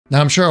Now,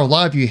 I'm sure a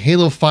lot of you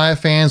Halo 5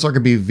 fans are going to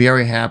be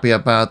very happy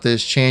about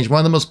this change. One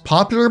of the most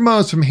popular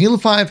modes from Halo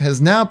 5 has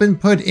now been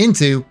put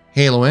into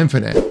Halo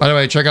Infinite. By the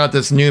way, check out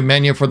this new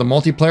menu for the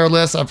multiplayer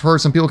list. I've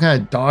heard some people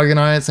kind of dogging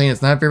on it, saying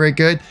it's not very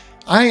good.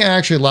 I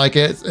actually like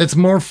it. It's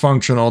more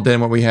functional than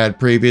what we had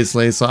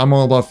previously, so I'm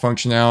all about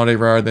functionality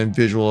rather than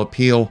visual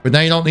appeal. But now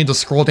you don't need to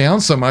scroll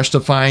down so much to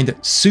find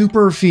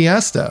Super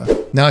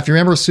Fiesta. Now, if you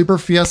remember Super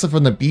Fiesta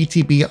from the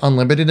BTB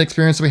Unlimited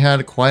experience we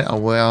had quite a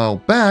while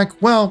back,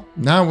 well,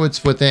 now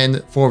it's within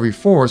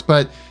 4v4s,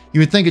 but you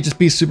would think it'd just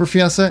be Super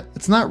Fiesta.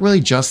 It's not really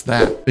just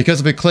that.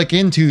 Because if we click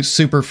into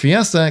Super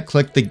Fiesta,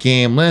 click the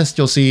game list,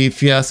 you'll see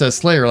Fiesta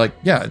Slayer. Like,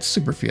 yeah, it's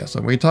Super Fiesta.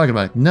 What are you talking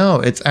about? No,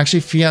 it's actually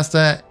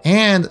Fiesta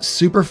and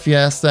Super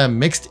Fiesta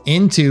mixed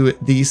into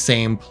the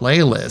same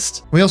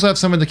playlist. We also have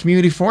some of the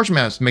community forge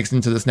maps mixed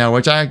into this now,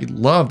 which I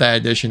love that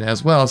addition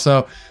as well.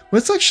 So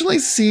let's actually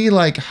see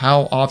like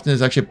how often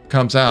this actually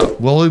comes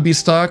out. Will we be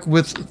stuck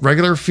with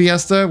regular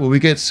Fiesta? Will we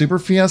get Super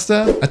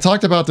Fiesta? I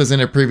talked about this in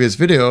a previous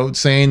video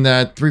saying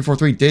that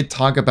 343 did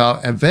talk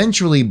about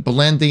eventually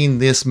blending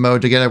this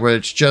mode together where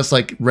it's just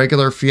like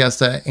regular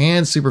Fiesta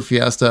and Super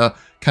Fiesta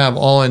kind of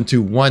all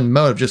into one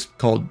mode just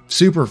called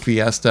Super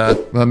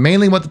Fiesta. But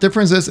mainly what the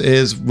difference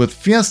is with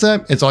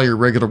Fiesta, it's all your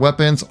regular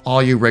weapons,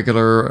 all your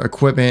regular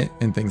equipment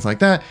and things like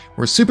that.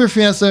 Where Super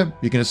Fiesta,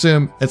 you can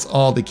assume it's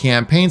all the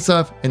campaign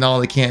stuff and all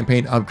the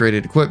campaign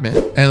upgraded equipment.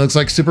 And it looks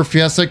like Super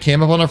Fiesta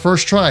came up on our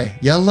first try.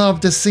 You love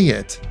to see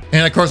it.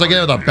 And of course I get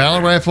it with a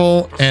battle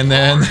rifle and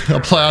then a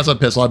plasma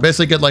pistol. I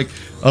basically get like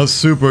a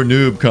super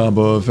noob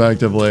combo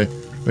effectively,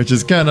 which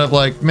is kind of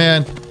like,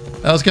 man,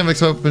 I was kind of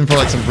expecting for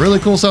like some really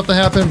cool stuff to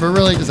happen, but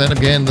really just end up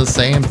getting the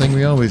same thing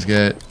we always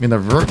get. I mean, the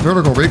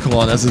vertical recoil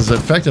on this is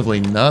effectively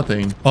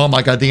nothing. Oh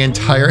my god, the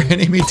entire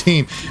enemy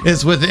team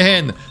is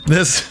within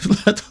this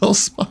little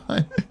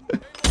spot.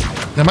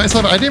 Now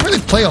myself, I didn't really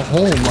play a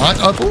whole lot.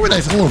 Oh,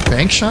 nice little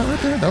bank shot right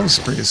there. That was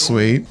pretty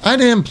sweet. I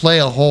didn't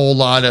play a whole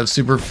lot of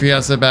Super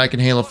Fiesta back in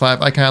Halo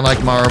 5. I kind of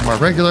like my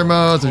regular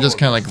modes. They're just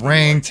kind of like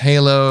ranked,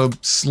 Halo,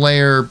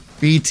 Slayer,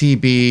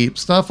 BTB,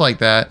 stuff like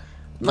that.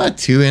 I'm not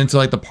too into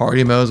like the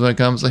party modes when it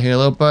comes to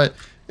Halo, but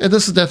yeah,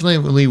 this is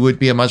definitely would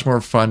be a much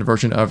more fun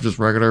version of just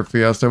regular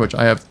Fiesta, which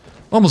I have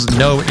almost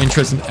no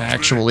interest in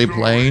actually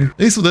playing. At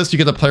least with this, you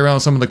get to play around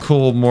with some of the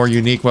cool, more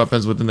unique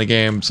weapons within the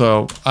game,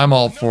 so I'm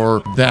all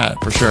for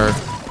that for sure.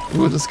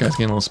 Ooh, this guy's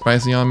getting a little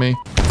spicy on me.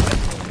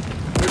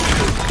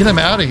 Get him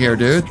out of here,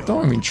 dude.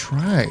 Don't even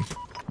try.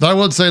 Though I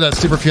would say that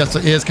Super Fiesta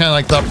is kind of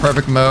like the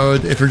perfect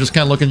mode. If you're just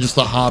kind of looking just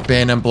to hop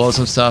in and blow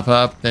some stuff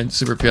up, then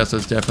Super Fiesta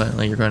is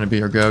definitely going to be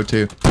your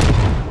go-to.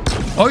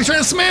 Oh, he's trying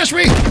to smash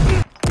me!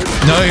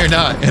 No, you're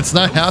not. It's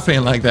not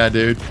happening like that,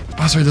 dude.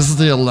 Oh, sorry, this is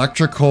the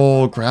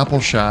electrical grapple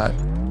shot.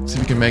 Let's see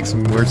if we can make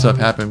some weird stuff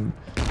happen.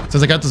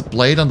 Since I got this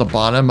blade on the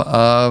bottom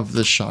of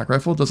the shock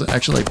rifle, does it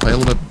actually like play a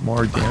little bit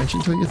more damage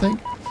into it, you think?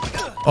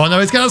 Oh no,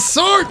 he's got a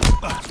sword!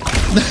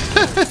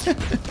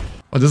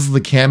 Oh, this is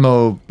the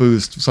camo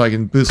boost, so I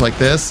can boost like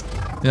this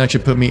and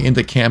actually put me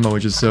into camo,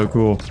 which is so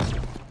cool.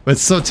 But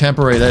it's so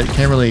temporary that I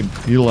can't really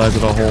utilize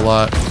it a whole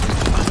lot.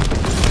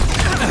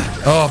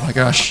 Oh my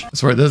gosh. I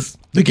swear,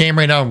 the game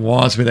right now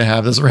wants me to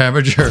have this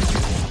Ravager.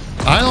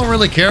 I don't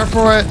really care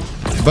for it,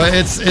 but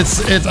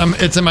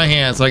it's in my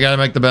hands, so I gotta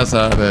make the best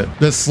out of it.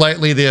 This is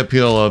slightly the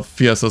appeal of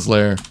Fiesta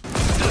Slayer.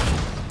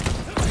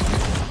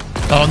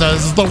 Oh no,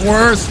 this is the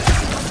worst.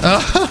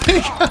 Oh my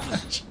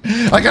gosh.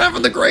 I got him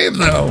from the grave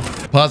though.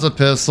 Plasma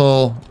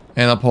pistol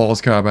and a pulse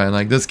carbine.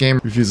 Like, this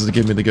game refuses to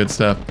give me the good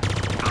stuff.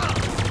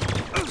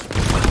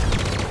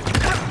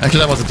 Actually,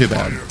 that wasn't too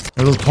bad.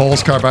 Those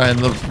pulse carbine,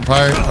 the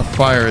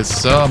fire is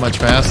so much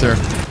faster,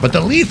 but the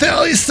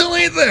lethality still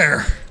ain't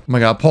there. Oh my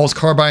god, pulse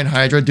carbine,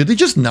 Hydra. Did they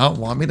just not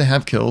want me to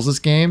have kills this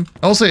game?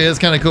 Also, it is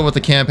kind of cool with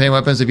the campaign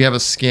weapons. If you have a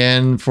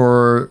skin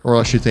for, or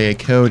I should say a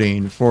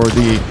coating for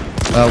the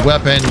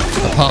weapon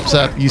that pops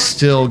up, you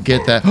still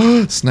get that.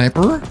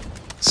 Sniper?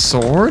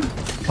 Sword?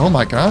 Oh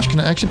my gosh, can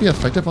it actually be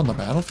effective on the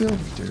battlefield?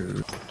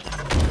 Dude.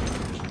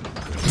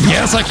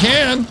 Yes, I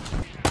can!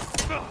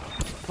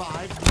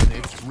 5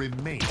 minutes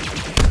remain.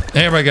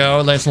 There we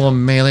go. Nice little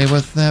melee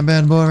with that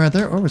bad boy right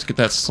there. Oh, let's get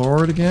that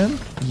sword again.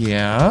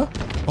 Yeah.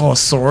 Oh, a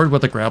sword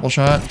with a grapple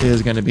shot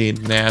is going to be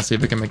nasty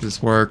if we can make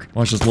this work.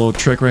 Watch this little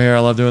trick right here. I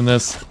love doing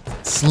this.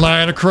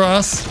 Slide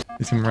across.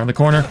 He's coming around the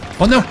corner.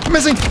 Oh no, I'm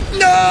missing.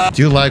 No! I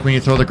do like when you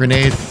throw the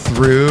grenade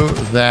through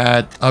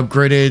that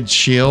upgraded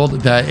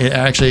shield that it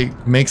actually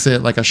makes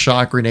it like a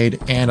shock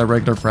grenade and a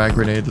regular frag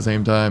grenade at the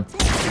same time.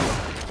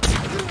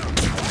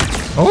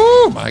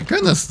 Oh my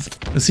goodness.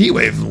 This heat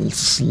wave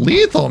is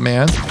lethal,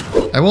 man.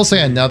 I will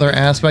say another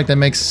aspect that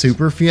makes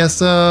Super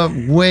Fiesta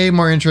way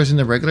more interesting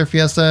than regular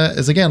Fiesta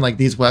is, again, like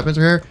these weapons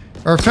right here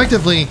are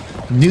effectively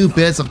new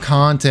bits of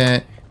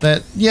content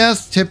that,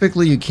 yes,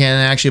 typically you can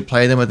actually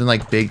play them within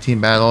like big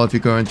team battle if you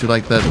go into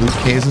like the loot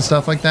caves and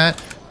stuff like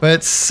that. But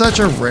it's such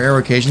a rare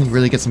occasion to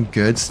really get some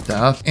good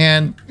stuff.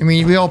 And I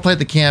mean, we all played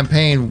the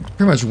campaign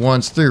pretty much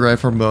once through, right,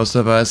 for most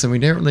of us, and we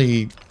didn't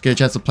really get a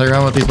chance to play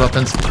around with these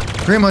weapons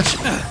pretty much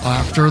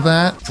after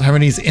that, so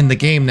having these in the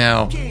game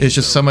now is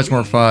just so much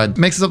more fun. It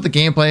mixes up the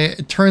gameplay,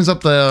 it turns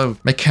up the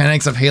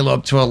mechanics of Halo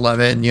up to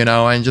 11, you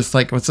know, and just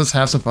like, let's just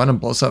have some fun and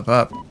blow stuff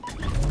up.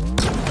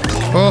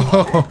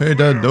 Oh, it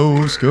had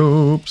no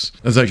scopes.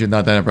 That's actually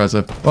not that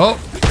impressive. Oh,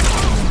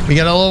 we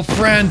got a little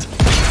friend.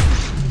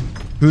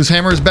 Whose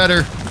hammer is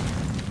better?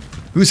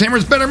 Whose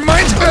hammer's better?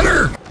 Mine's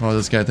better! Oh,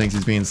 this guy thinks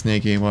he's being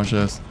sneaky. Watch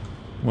this.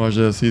 Watch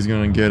this. He's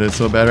gonna get it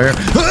so bad here.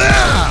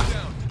 Ah!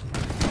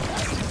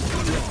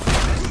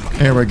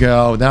 There we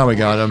go. Now we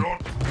got him.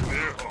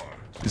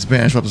 These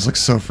Spanish weapons look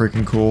so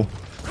freaking cool.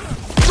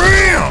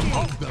 Bam!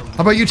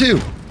 How about you too?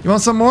 You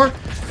want some more?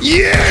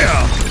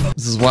 Yeah!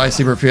 This is why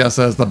Super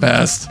Fiesta is the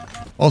best.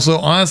 Also,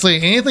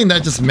 honestly, anything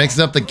that just mixes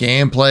up the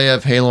gameplay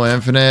of Halo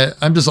Infinite,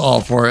 I'm just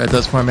all for it at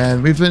this point,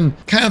 man. We've been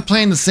kind of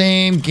playing the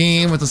same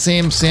game with the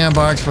same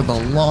sandbox for the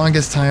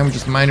longest time, with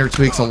just minor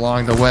tweaks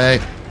along the way.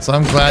 So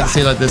I'm glad to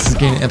see that this is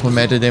getting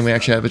implemented and we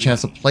actually have a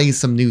chance to play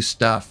some new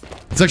stuff.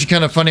 It's actually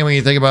kind of funny when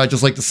you think about it,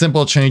 just like the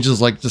simple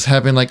changes, like just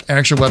having like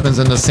extra weapons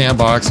in the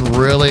sandbox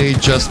really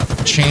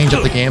just change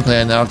up the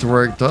gameplay enough to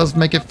where it does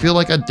make it feel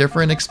like a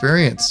different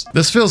experience.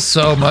 This feels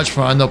so much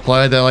fun to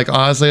play that, like,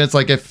 honestly, it's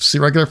like if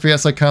regular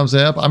Fiesta comes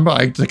up,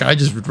 I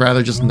just would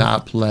rather just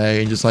not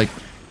play and just like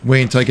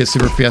wait until I get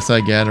Super Fiesta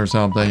again or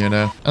something, you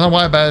know? I don't know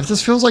why, but it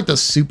just feels like the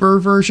super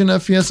version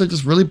of Fiesta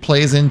just really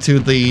plays into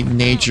the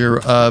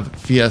nature of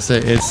Fiesta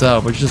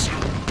itself, which is just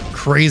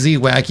crazy,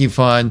 wacky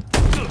fun.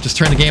 Just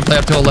turn the gameplay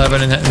up to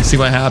 11 and see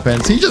what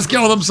happens. He just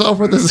killed himself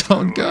with his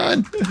own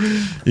gun.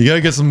 You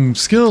gotta get some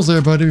skills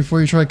there, buddy,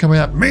 before you try coming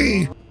at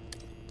me.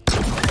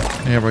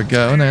 There we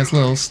go, nice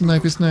little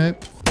snipey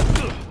snipe.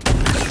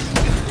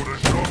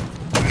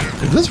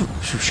 This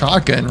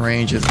shotgun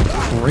range is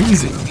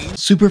crazy.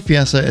 Super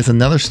Fiesta is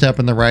another step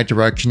in the right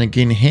direction of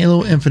getting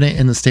Halo Infinite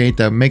in the state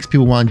that makes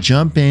people want to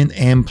jump in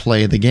and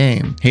play the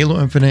game. Halo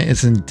Infinite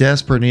is in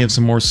desperate need of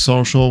some more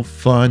social,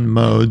 fun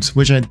modes,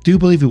 which I do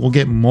believe we will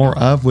get more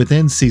of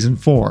within Season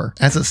 4.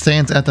 As it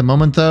stands at the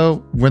moment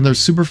though, when there's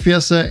Super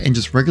Fiesta and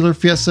just regular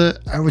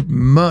Fiesta, I would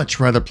much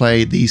rather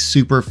play the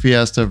Super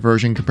Fiesta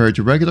version compared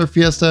to regular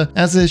Fiesta,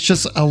 as it's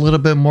just a little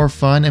bit more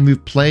fun and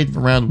we've played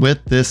around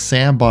with this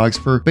sandbox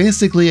for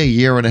basically a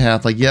year and a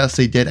half. Like, yes,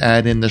 they did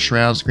add in the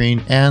shroud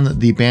screen and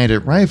the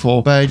bandit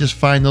rifle, but I just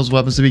find those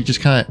weapons to be just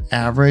kind of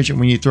average, and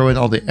when you throw in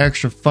all the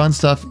extra fun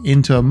stuff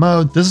into a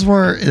mode, this is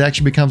where it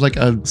actually becomes like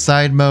a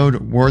side mode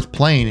worth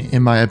playing,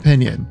 in my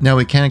opinion. Now,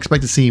 we can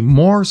expect to see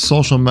more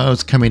social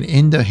modes coming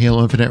into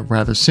Halo Infinite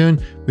rather soon.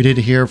 We did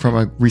hear from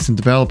a recent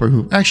developer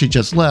who actually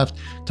just left,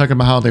 talking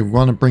about how they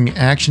want to bring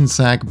Action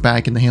Sack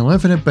back into Halo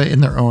Infinite, but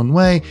in their own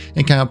way,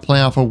 and kind of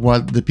play off of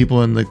what the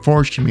people in the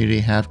Forge community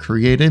have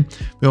created.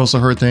 We also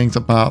heard things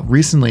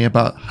recently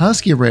about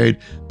Husky Raid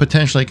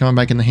potentially coming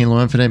back into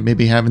Halo Infinite,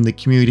 maybe having the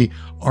community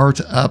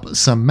art up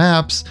some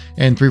maps,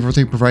 and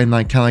 343 providing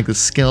like kind of like the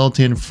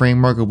skeleton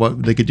framework of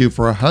what they could do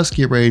for a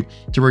Husky Raid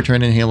to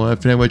return in Halo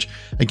Infinite, which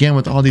again,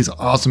 with all these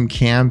awesome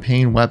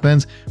campaign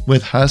weapons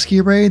with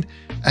Husky Raid,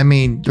 I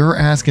mean, you're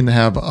asking to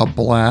have a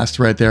blast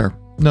right there.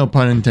 No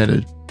pun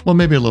intended. Well,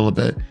 maybe a little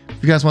bit.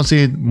 If you guys want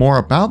to see more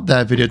about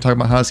that video talking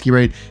about Husky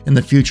Raid and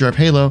the future of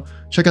Halo,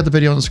 check out the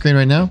video on the screen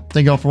right now.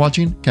 Thank you all for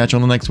watching. Catch you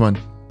on the next one.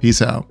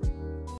 Peace out.